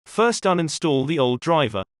First uninstall the old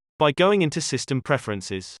driver by going into System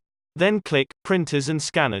Preferences. Then click Printers and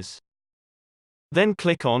Scanners. Then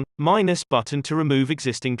click on minus button to remove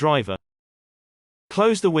existing driver.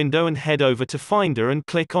 Close the window and head over to Finder and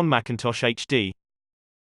click on Macintosh HD.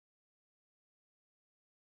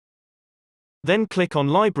 Then click on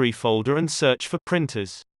Library folder and search for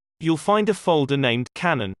printers. You'll find a folder named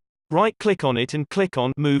Canon. Right-click on it and click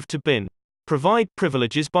on Move to Bin. Provide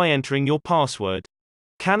privileges by entering your password.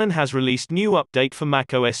 Canon has released new update for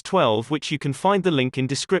macOS 12, which you can find the link in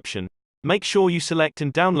description. Make sure you select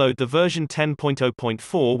and download the version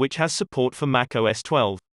 10.0.4 which has support for macOS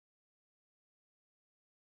 12.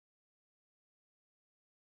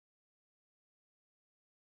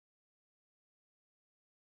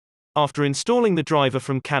 After installing the driver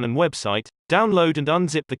from Canon website, download and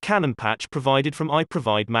unzip the Canon patch provided from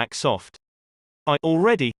iProvideMacSoft. I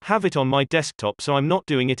already have it on my desktop, so I'm not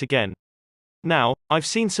doing it again. Now, I've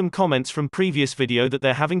seen some comments from previous video that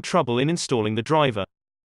they're having trouble in installing the driver.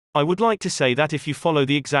 I would like to say that if you follow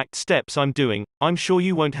the exact steps I'm doing, I'm sure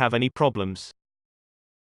you won't have any problems.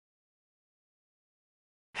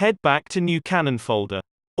 Head back to New Canon folder.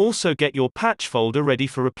 Also get your patch folder ready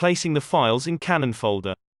for replacing the files in Canon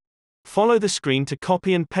folder. Follow the screen to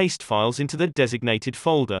copy and paste files into the designated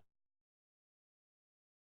folder.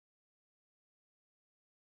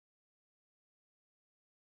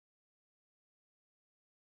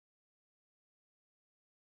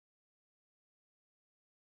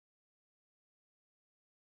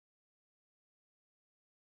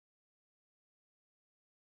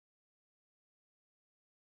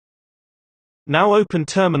 Now open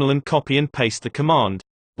Terminal and copy and paste the command,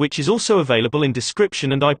 which is also available in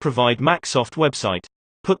description and iProvideMacSoft website.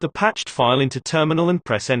 Put the patched file into Terminal and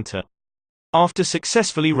press Enter. After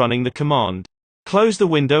successfully running the command, close the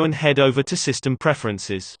window and head over to System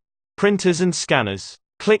Preferences. Printers and Scanners.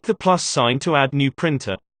 Click the plus sign to add new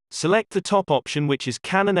printer. Select the top option, which is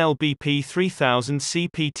Canon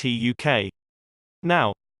LBP2900B UK.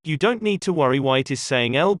 Now, you don't need to worry why it is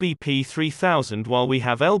saying LBP3000 while we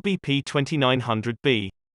have LBP2900B.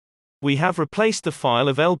 We have replaced the file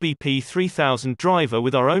of LBP3000 driver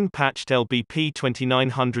with our own patched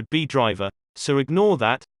LBP2900B driver, so ignore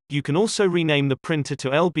that. You can also rename the printer to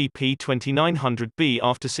LBP2900B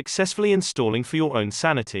after successfully installing for your own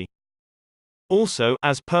sanity. Also,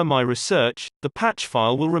 as per my research, the patch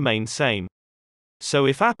file will remain same. So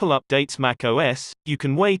if Apple updates macOS, you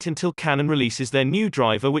can wait until Canon releases their new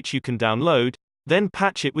driver which you can download, then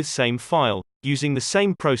patch it with same file, using the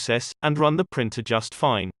same process, and run the printer just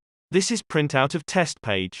fine. This is print out of test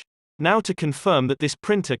page. Now to confirm that this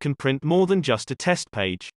printer can print more than just a test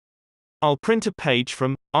page. I'll print a page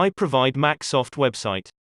from iProvideMacSoft website.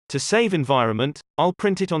 To save environment, I'll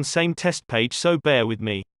print it on same test page, so bear with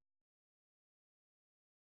me.